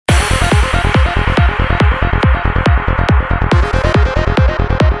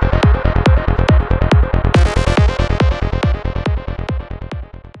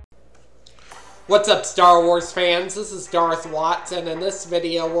What's up, Star Wars fans? This is Darth Watts, and in this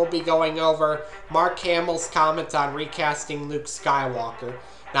video we'll be going over Mark Hamill's comments on recasting Luke Skywalker.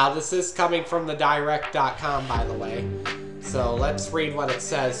 Now, this is coming from the direct.com, by the way, so let's read what it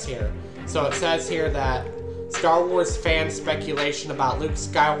says here. So it says here that Star Wars fan speculation about Luke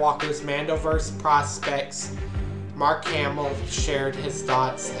Skywalker's Mandoverse prospects. Mark Hamill shared his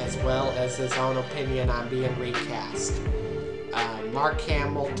thoughts as well as his own opinion on being recast. Mark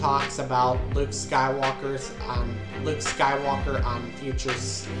Hamill talks about Luke Skywalker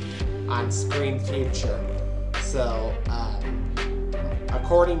on screen future. So,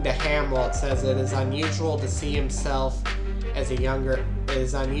 according to Hamill, it says it is unusual to see himself as a younger. It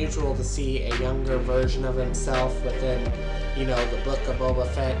is unusual to see a younger version of himself within, the Book of Boba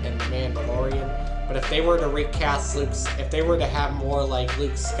Fett and the Mandalorian. But if they were to recast if they were to have more like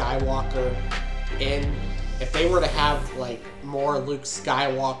Luke Skywalker if they were to have more Luke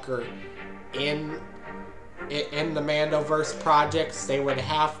Skywalker in the Mandoverse projects, they would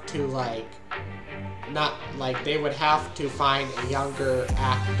have to they would have to find a younger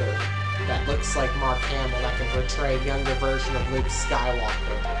actor that looks like Mark Hamill that can portray a younger version of Luke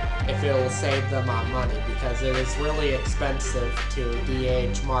Skywalker if it will save them on money, because it is really expensive to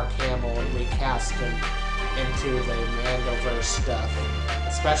de-age Mark Hamill and recast him into the Mandoverse stuff,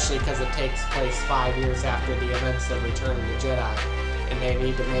 especially because it takes place 5 years after the events of Return of the Jedi, and they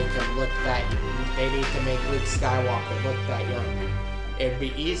need to make him look they need to make Luke Skywalker look that young. It'd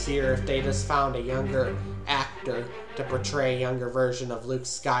be easier if they just found a younger actor to portray a younger version of Luke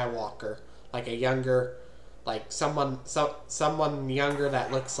Skywalker, someone younger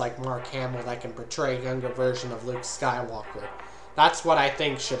that looks like Mark Hamill that can portray a younger version of Luke Skywalker. That's what I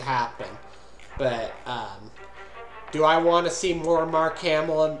think should happen. But, do I want to see more Mark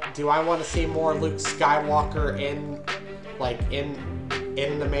Hamill, and do I want to see more Luke Skywalker in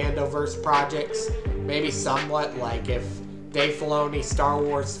the Mandoverse projects? Maybe somewhat, if Dave Filoni's Star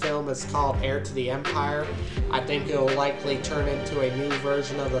Wars film is called Heir to the Empire, I think it will likely turn into a new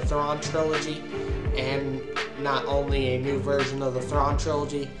version of the Thrawn trilogy, and not only a new version of the Thrawn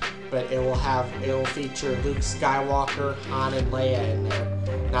trilogy, but it will feature Luke Skywalker, Han, and Leia in there.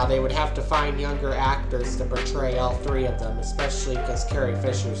 Now, they would have to find younger actors to portray all three of them, especially because Carrie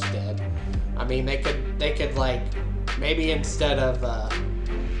Fisher's dead. I mean, they could maybe instead of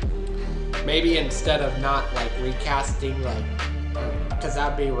not recasting, because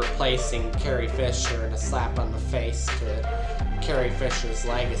that'd be replacing Carrie Fisher and a slap on the face to Carrie Fisher's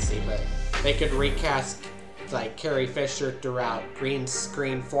legacy, but they could recast Carrie Fisher throughout green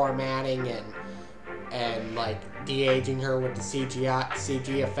screen formatting and de-aging her with the CG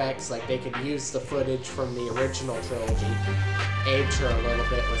effects. They could use the footage from the original trilogy, age her a little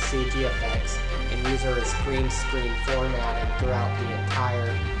bit with CG effects, and use her as green screen formatting throughout the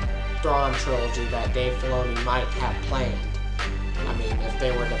entire Thrawn trilogy that Dave Filoni might have planned. I mean, if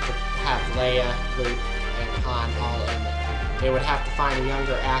they were to have Leia, Luke, and Han all in it, they would have to find a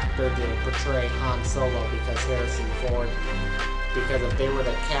younger actor to portray Han Solo, because if they were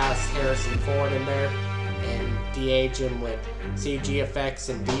to cast Harrison Ford in there and de-age him with CG effects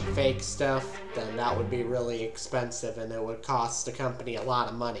and deepfake stuff, then that would be really expensive, and it would cost the company a lot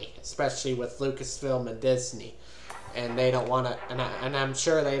of money, especially with Lucasfilm and Disney. And they don't want to, and I'm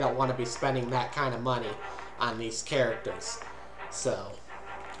sure they don't want to be spending that kind of money on these characters. So,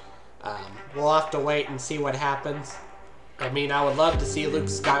 we'll have to wait and see what happens. I mean, I would love to see Luke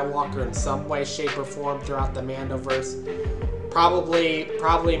Skywalker in some way, shape, or form throughout the Mandoverse.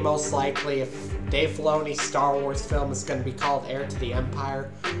 Probably most likely, if Dave Filoni's Star Wars film is going to be called Heir to the Empire,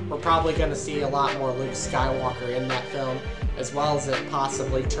 we're probably going to see a lot more Luke Skywalker in that film, as well as it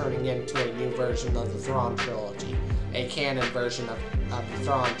possibly turning into a new version of the Thrawn trilogy, a canon version of the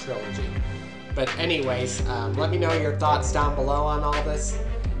Thrawn trilogy. But anyways, let me know your thoughts down below on all this,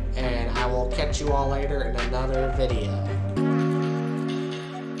 and I will catch you all later in another video.